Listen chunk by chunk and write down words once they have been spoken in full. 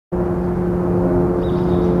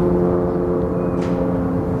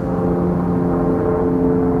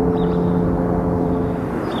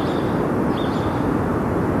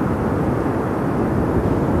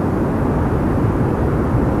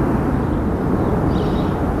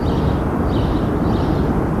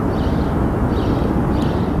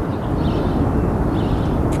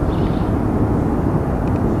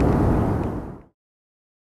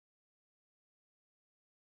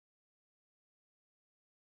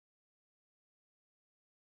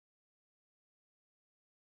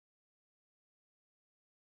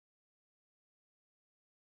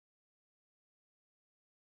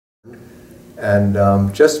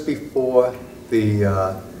And just before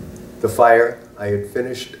the fire, I had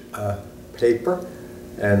finished a paper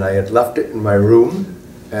and I had left it in my room,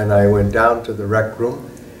 and I went down to the rec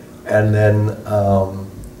room, and then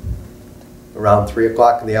around 3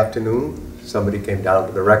 o'clock in the afternoon, somebody came down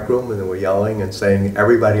to the rec room and they were yelling and saying,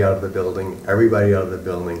 everybody out of the building, everybody out of the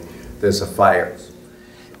building, there's a fire.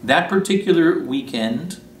 That particular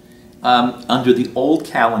weekend, under the old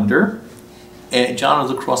calendar, John of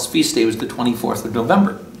the Cross feast day was the 24th of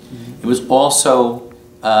November. It was also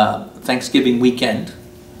Thanksgiving weekend.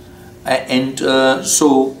 And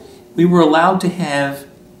so we were allowed to have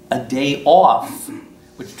a day off,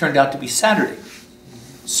 which turned out to be Saturday.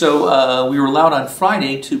 So we were allowed on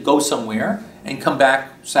Friday to go somewhere and come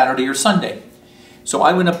back Saturday or Sunday. So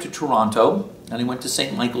I went up to Toronto and I went to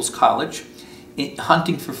St. Michael's College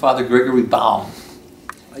hunting for Father Gregory Baum.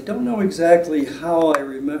 I don't know exactly how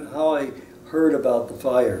I heard about the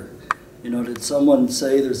fire. You know, did someone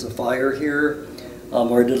say there's a fire here?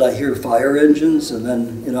 Or did I hear fire engines? And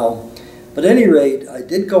then, you know, but at any rate, I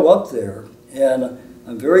did go up there, and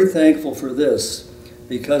I'm very thankful for this,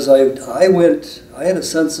 because I had a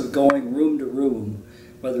sense of going room to room.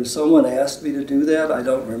 Whether someone asked me to do that, I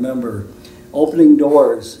don't remember. Opening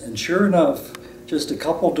doors, and sure enough, just a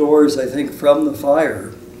couple doors, I think, from the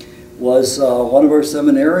fire was one of our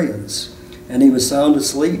seminarians, and he was sound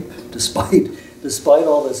asleep despite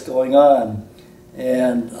all this going on.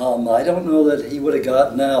 And I don't know that he would have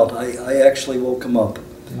gotten out. I actually woke him up.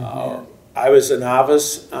 I was a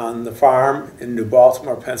novice on the farm in New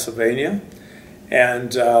Baltimore, Pennsylvania,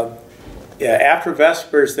 and after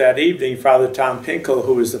Vespers that evening, Father Tom Pinkel,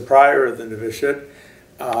 who was the prior of the novitiate,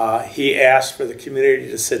 he asked for the community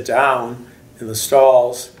to sit down in the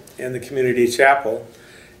stalls in the community chapel,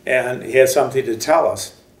 and he had something to tell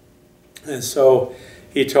us. And so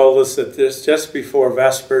he told us that just before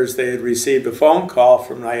Vespers, they had received a phone call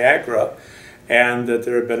from Niagara, and that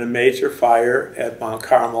there had been a major fire at Mount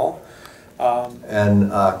Carmel.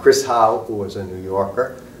 And Chris Howe, who was a New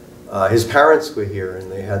Yorker, his parents were here,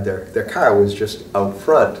 and they had their car was just out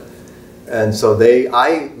front. And so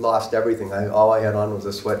I lost everything. All I had on was a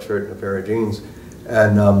sweatshirt and a pair of jeans.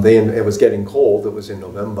 And it was getting cold. It was in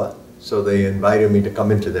November. So they invited me to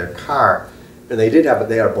come into their car. And they had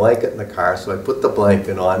a blanket in the car, so I put the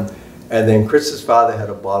blanket on. And then Chris's father had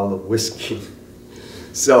a bottle of whiskey.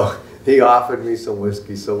 So he offered me some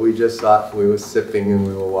whiskey. So we just thought we were sipping and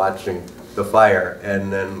we were watching the fire.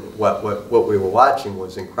 And then what we were watching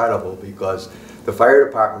was incredible, because the fire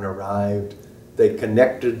department arrived. They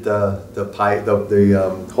connected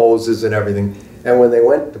the hoses and everything. And when they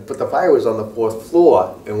went to put the fire, was on the 4th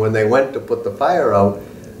floor. And when they went to put the fire out,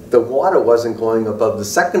 the water wasn't going above the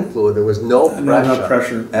 2nd floor. There was no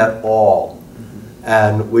pressure at all.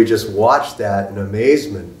 And we just watched that in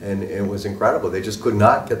amazement, and it was incredible. They just could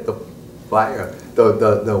not get the fire,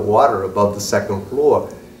 the water above the 2nd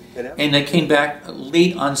floor. And I came back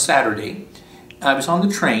late on Saturday. I was on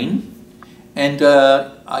the train, and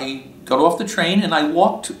I got off the train, and I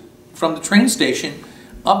walked from the train station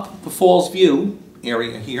up the Falls View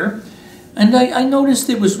area here, and I noticed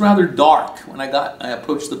it was rather dark when I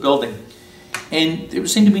approached the building, and there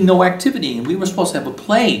seemed to be no activity, and we were supposed to have a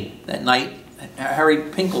play that night. Harry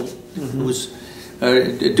Pinkel, who was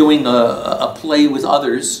doing a play with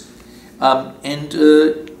others,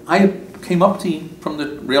 and I came up from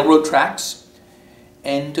the railroad tracks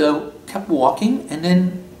and kept walking, and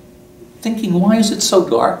then thinking, why is it so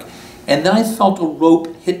dark? And then I felt a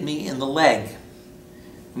rope hit me in the leg.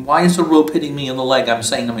 And why is a rope hitting me in the leg, I'm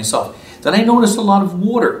saying to myself. Then I noticed a lot of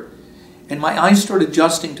water, and my eyes started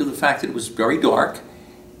adjusting to the fact that it was very dark.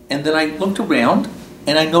 And then I looked around,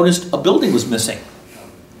 and I noticed a building was missing.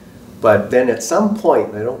 But then at some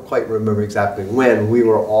point, I don't quite remember exactly when, we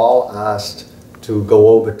were all asked to go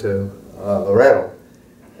over to Loretto.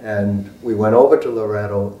 And we went over to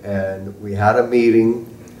Loretto, and we had a meeting.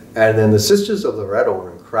 And then the Sisters of Loretto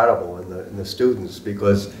were incredible, and the students,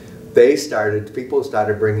 because people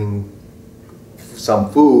started bringing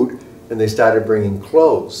some food, and they started bringing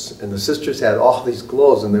clothes. And the sisters had all these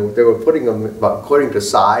clothes, and they were putting them according to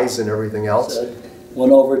size and everything else.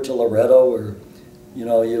 Went over to Loretto, where, you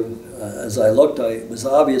know, as I looked, it was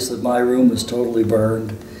obvious that my room was totally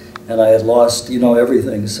burned, and I had lost, you know,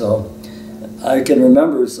 everything. So I can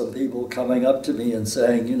remember some people coming up to me and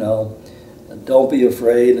saying, you know, don't be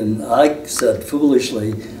afraid. And I said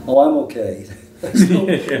foolishly, oh, I'm okay.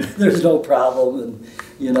 There's no problem, and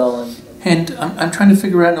you know. And I'm trying to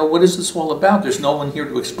figure out, now, what is this all about? There's no one here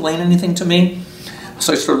to explain anything to me.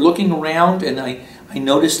 So I started looking around, and I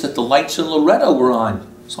noticed that the lights in Loretto were on.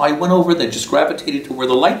 So I went over there, just gravitated to where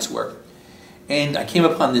the lights were. and I came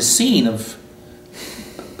upon this scene of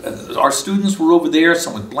our students were over there,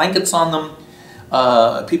 some with blankets on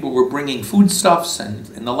them, people were bringing foodstuffs and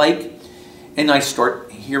the like, and I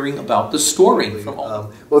start hearing about the story from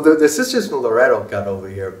all. Well, the sisters from Loretto got over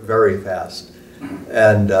here very fast,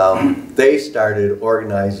 and they started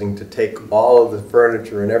organizing to take all of the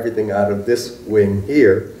furniture and everything out of this wing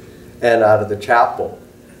here and out of the chapel.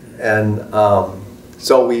 And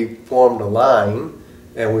so we formed a line,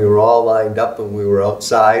 and we were all lined up, and we were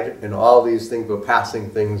outside, and all these things were passing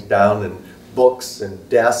things down, and books and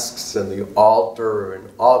desks and the altar and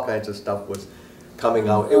all kinds of stuff was coming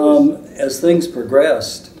out. It was, as things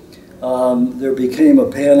progressed, there became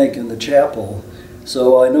a panic in the chapel.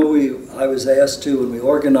 So I know I was asked to, and we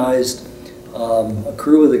organized a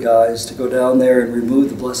crew of the guys to go down there and remove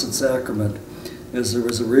the Blessed Sacrament, because there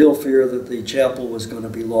was a real fear that the chapel was going to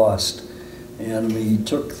be lost. And we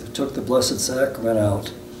took the Blessed Sacrament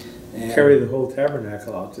out. And Carried the whole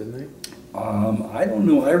tabernacle out, didn't they? I don't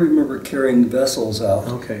know. I remember carrying vessels out.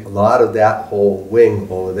 Okay. a lot of that whole wing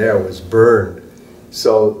over there was burned.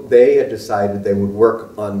 So they had decided they would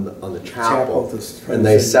work on the chapel, and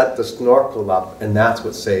they set the snorkel up, and that's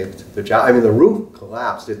what saved the chapel. I mean, the roof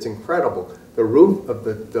collapsed. It's incredible. The roof of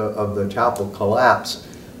the chapel collapsed.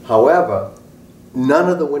 However, none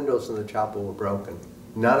of the windows in the chapel were broken.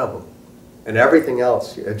 None of them. And everything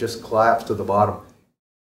else, it just collapsed to the bottom.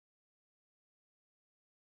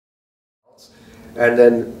 And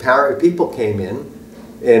then people came in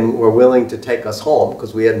and were willing to take us home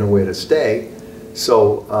because we had nowhere to stay.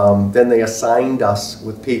 So then they assigned us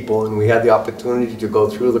with people, and we had the opportunity to go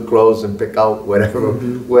through the clothes and pick out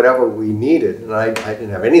whatever we needed. And I didn't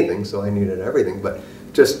have anything, so I needed everything, but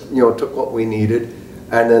just took what we needed.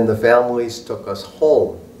 And then the families took us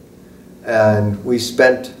home, and we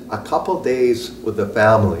spent a couple days with the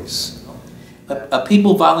families.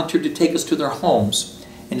 People volunteered to take us to their homes,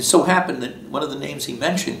 and it so happened that one of the names he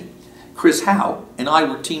mentioned, Chris Howe, and I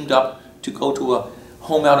were teamed up to go to a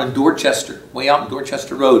home out in Dorchester, way out in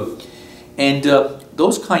Dorchester Road. And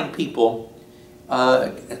those kind people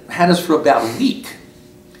had us for about a week.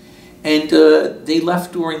 And they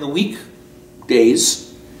left during the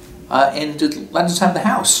weekdays and let us have the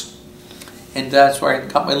house. And that's where I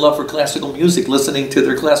got my love for classical music, listening to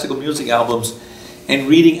their classical music albums and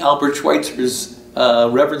reading Albert Schweitzer's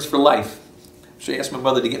Reverence for Life. She asked my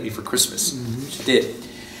mother to get me for Christmas. She did.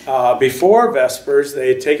 Before Vespers, they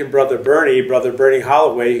had taken Brother Bernie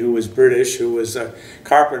Holloway, who was British, who was a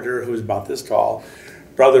carpenter who was about this tall.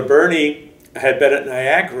 Brother Bernie had been at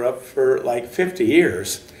Niagara for like 50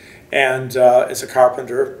 years and as a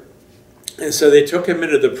carpenter. And so they took him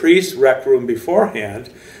into the priest's rec room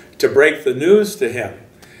beforehand to break the news to him.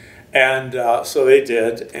 And so they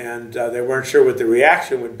did, and they weren't sure what the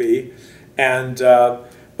reaction would be. And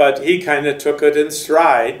but he kind of took it in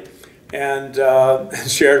stride and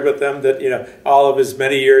shared with them that all of his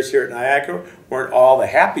many years here at Niagara weren't all the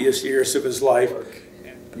happiest years of his life.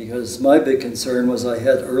 Because my big concern was I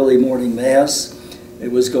had early morning mass.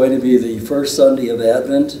 It was going to be the first Sunday of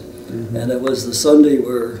Advent, and it was the Sunday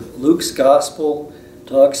where Luke's gospel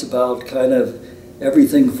talks about kind of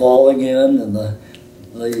everything falling in and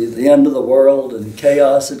the end of the world and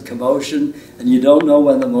chaos and commotion, and you don't know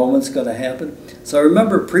when the moment's going to happen. So I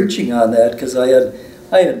remember preaching on that because I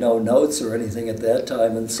had no notes or anything at that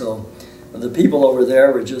time, and so the people over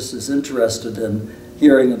there were just as interested in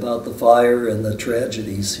hearing about the fire and the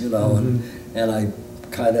tragedies, and I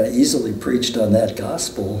kind of easily preached on that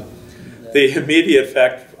gospel. The immediate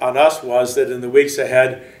effect on us was that in the weeks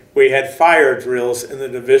ahead, we had fire drills in the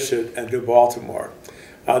novitiate at New Baltimore.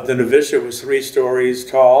 The novitiate was 3 stories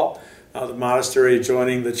tall, the monastery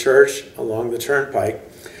adjoining the church along the turnpike.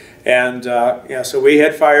 And so we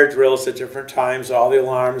had fire drills at different times. All the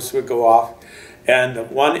alarms would go off. And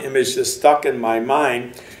one image that stuck in my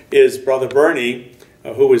mind is Brother Bernie,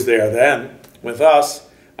 who was there then with us,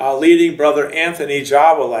 leading Brother Anthony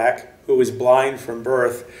Jawalak, who was blind from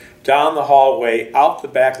birth, down the hallway, out the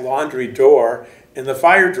back laundry door in the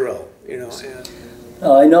fire drill.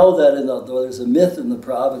 I know that there's a myth in the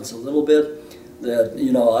province a little bit that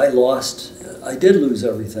I did lose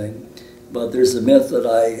everything. But there's a myth that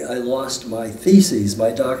I lost my theses,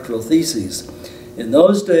 my doctoral theses. In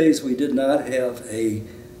those days, we did not have a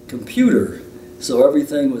computer, so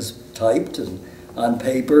everything was typed and on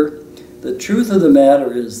paper. The truth of the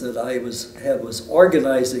matter is that I was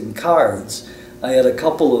organizing cards. I had a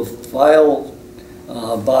couple of file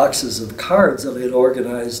boxes of cards that I had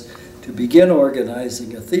organized to begin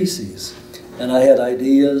organizing a thesis. And I had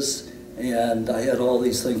ideas, and I had all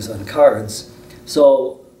these things on cards.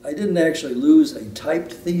 So I didn't actually lose a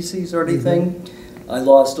typed thesis or anything, I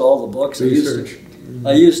lost all the books. Research.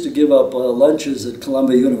 I used to give up lunches at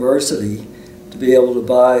Columbia University to be able to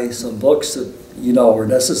buy some books that, you know, were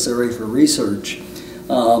necessary for research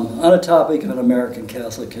on a topic on American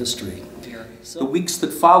Catholic history. The weeks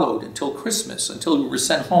that followed until Christmas, until we were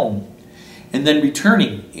sent home, and then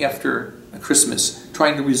returning after Christmas,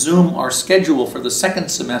 trying to resume our schedule for the second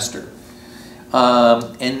semester.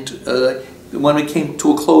 When we came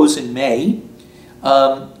to a close in May,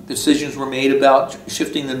 decisions were made about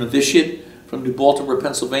shifting the novitiate from New Baltimore,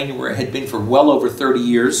 Pennsylvania, where it had been for well over 30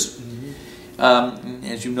 years.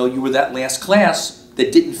 As you know, you were that last class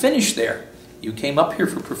that didn't finish there. You came up here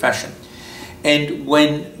for profession. And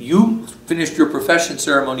when you finished your profession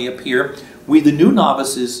ceremony up here, we, the new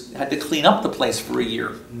novices, had to clean up the place for a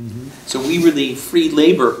year. So we were the free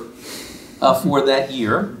labor for that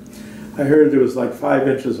year. I heard there was like 5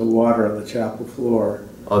 inches of water on the chapel floor.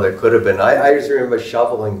 Oh, there could have been. I just remember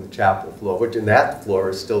shoveling the chapel floor, which in that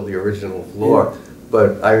floor is still the original floor. Yeah.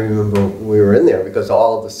 But I remember we were in there because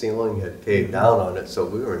all of the ceiling had caved down on it, so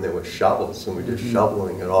we were in there with shovels and we were just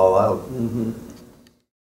shoveling it all out.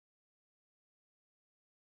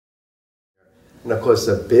 And of course,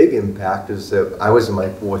 the big impact is that I was in my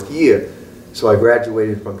 4th year, so I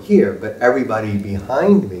graduated from here, but everybody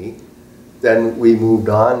behind me, then we moved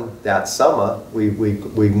on that summer, we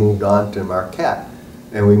moved on to Marquette,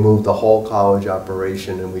 and we moved the whole college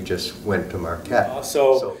operation and we just went to Marquette.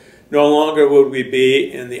 So no longer would we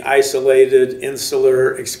be in the isolated,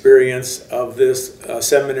 insular experience of this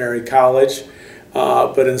seminary college,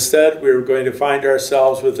 but instead we were going to find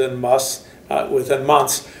ourselves within months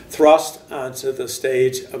thrust onto the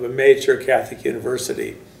stage of a major Catholic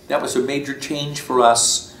university. That was a major change for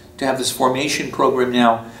us to have this formation program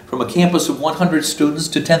now from a campus of 100 students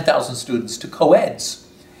to 10,000 students, to co-eds,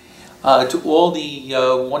 to all the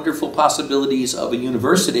wonderful possibilities of a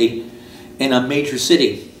university in a major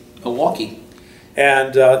city, Milwaukee.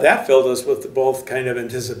 And that filled us with both kind of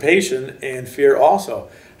anticipation and fear also.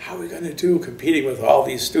 How are we going to do competing with all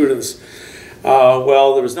these students?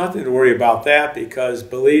 Well, there was nothing to worry about that because,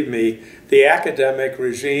 believe me, the academic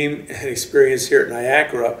regime and experience here at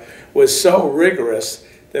Niagara was so rigorous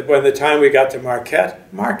that by the time we got to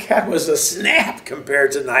Marquette, Marquette was a snap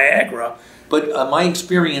compared to Niagara. But my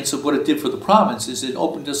experience of what it did for the province is it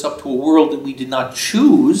opened us up to a world that we did not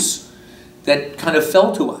choose, that kind of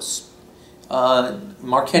fell to us.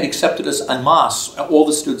 Marquette accepted us en masse, all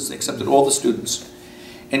the students, they accepted all the students.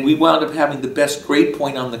 And we wound up having the best grade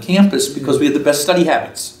point on the campus because we had the best study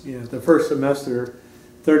habits. Yeah, the first semester,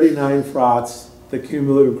 39 frauds, the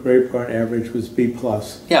cumulative grade point average was B+.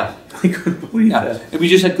 Yeah. I couldn't believe that. And we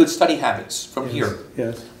just had good study habits from here,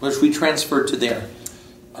 yes, which we transferred to there.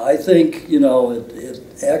 I think, you know,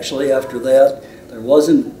 it actually after that,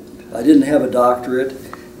 I didn't have a doctorate,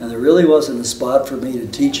 and there really wasn't a spot for me to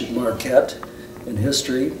teach at Marquette in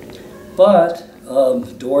history. But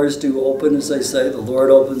doors do open, as they say. The Lord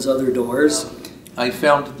opens other doors. I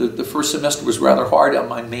found that the first semester was rather hard on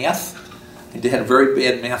my math. I had a very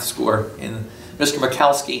bad math score in Mr.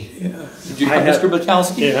 Mikalski. Yeah. Did you have Mr.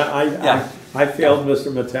 Mikalski? Yeah, I failed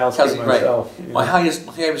Mr. Mikalski myself. Right. Yeah. My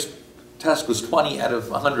highest test was 20 out of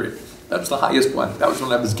 100. That was the highest one. That was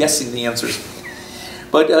when I was guessing the answers.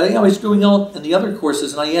 But I was doing all in the other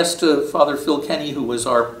courses, and I asked Father Phil Kenny, who was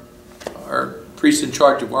our priest in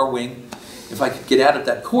charge of our wing, if I could get out of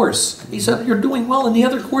that course. He said, "You're doing well in the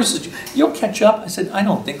other courses. You'll catch up." I said, "I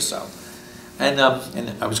don't think so." And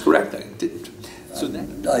I was correct. I didn't. So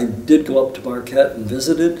I did go up to Marquette and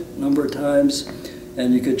visited a number of times,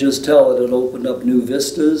 and you could just tell that it opened up new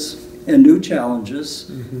vistas and new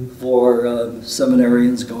challenges for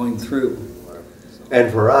seminarians going through.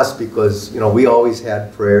 And for us, because, you know, we always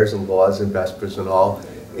had prayers and laws and vespers and all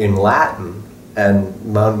in Latin, and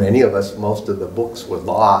many of us, most of the books were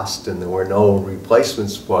lost and there were no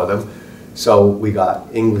replacements for them. So we got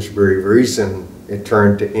English breviaries and it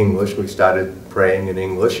turned to English. We started praying in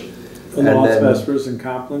English. The Lauds, Vespers, and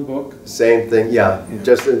Compline book? Same thing, yeah.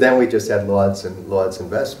 Then we just had Lauds and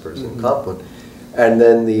Vespers and Compline. And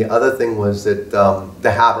then the other thing was that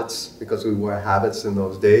the habits, because we wore habits in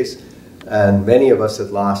those days, and many of us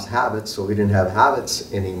had lost habits, so we didn't have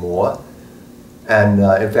habits anymore. And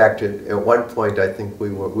in fact, at one point, I think we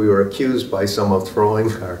were accused by some of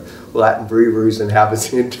throwing our Latin breviaries and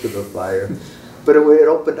habits into the fire. But it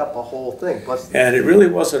opened up a whole thing. And it really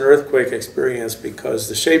was an earthquake experience because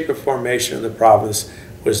the shape of formation of the province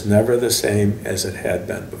was never the same as it had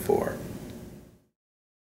been before.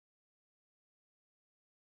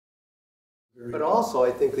 But also,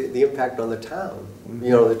 I think the impact on the town.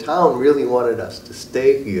 You know, the town really wanted us to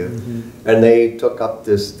stay here, and they took up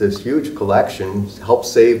this huge collection, helped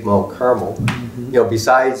save Mount Carmel. You know,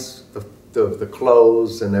 besides the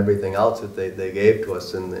clothes and everything else that they gave to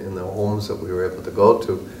us in the homes that we were able to go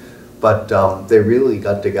to. But they really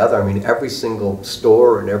got together. I mean, every single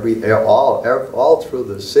store and all through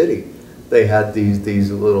the city, they had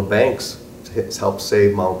these little banks to help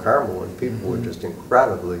save Mount Carmel, and people were just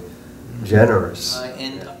incredibly generous.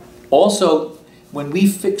 And also, when we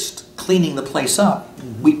fixed cleaning the place up,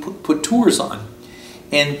 we put tours on,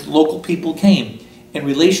 and local people came. And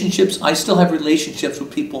relationships, I still have relationships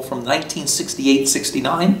with people from 1968,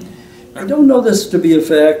 69. I don't know this to be a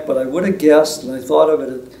fact, but I would have guessed, and I thought of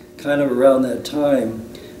it kind of around that time,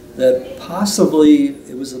 that possibly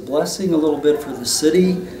it was a blessing a little bit for the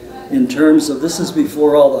city in terms of, this is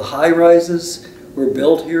before all the high-rises were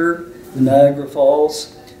built here in Niagara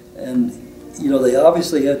Falls. And, you know, they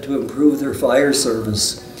obviously had to improve their fire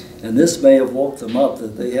service. And this may have woke them up,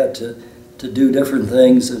 that they had to do different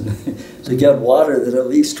things and to get water that at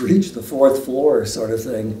least reached the 4th floor sort of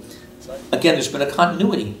thing. Again, there's been a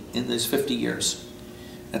continuity in these 50 years.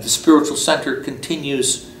 That the spiritual center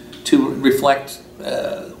continues to reflect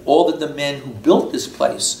all of the men who built this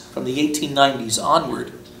place from the 1890s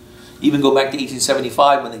onward. Even go back to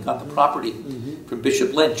 1875 when they got the property from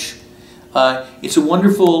Bishop Lynch. It's a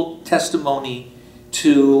wonderful testimony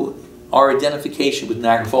to our identification with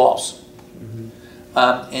Niagara Falls.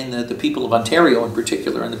 And the people of Ontario in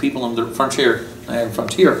particular, and the people on the frontier,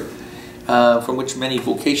 from which many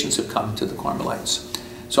vocations have come to the Carmelites.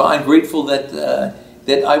 So I'm grateful that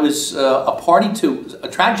I was a party to a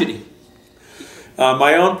tragedy.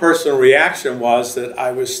 My own personal reaction was that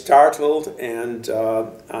I was startled, and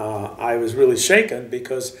I was really shaken,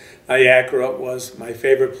 because Niagara was my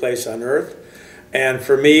favorite place on earth. And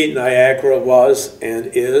for me, Niagara was and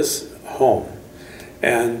is home.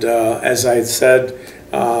 And as I said,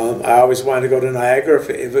 I always wanted to go to Niagara if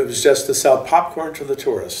it was just to sell popcorn to the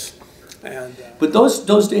tourists. And but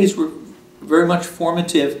those days were very much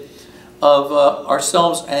formative of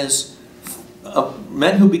ourselves as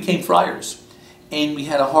men who became friars. And we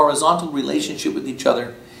had a horizontal relationship with each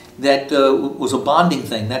other that was a bonding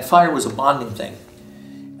thing. That fire was a bonding thing.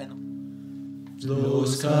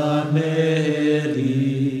 Los Carmeli,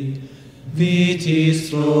 vitis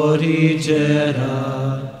florigera,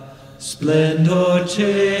 splendor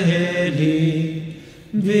celi,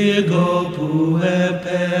 virgo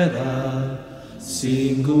puerpera,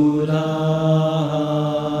 singularis.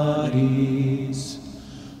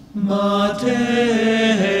 Mater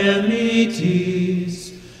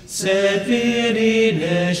mitis, sed virinescia,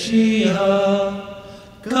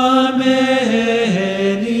 Carmelitis,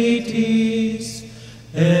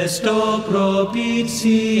 esto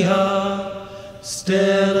propitia,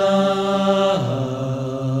 stella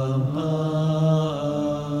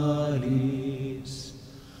maris.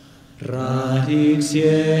 Radix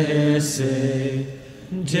iese,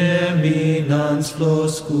 germinans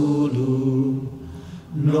flosculum,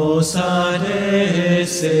 nos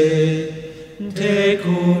adesse,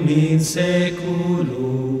 tecum in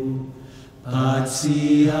seculum, patiaris.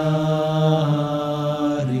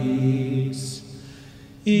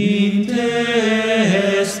 In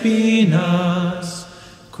te spinas,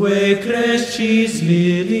 que crescis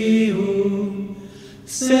lilium,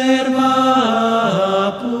 serva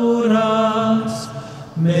puras,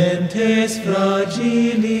 mentes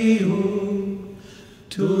fragilium,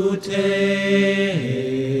 tutelaris.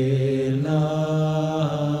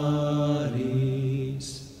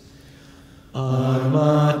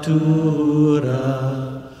 Armatura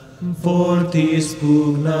fortis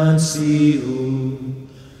pugnantium,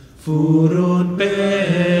 furunt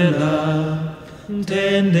bella,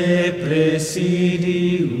 tende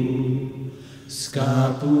presidium,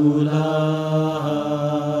 scapularis.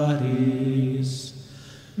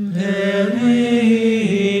 Pelle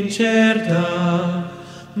incerta,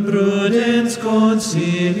 prudens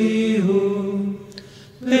consilium,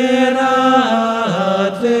 per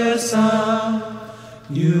adversa,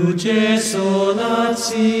 iuge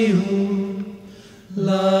solatium,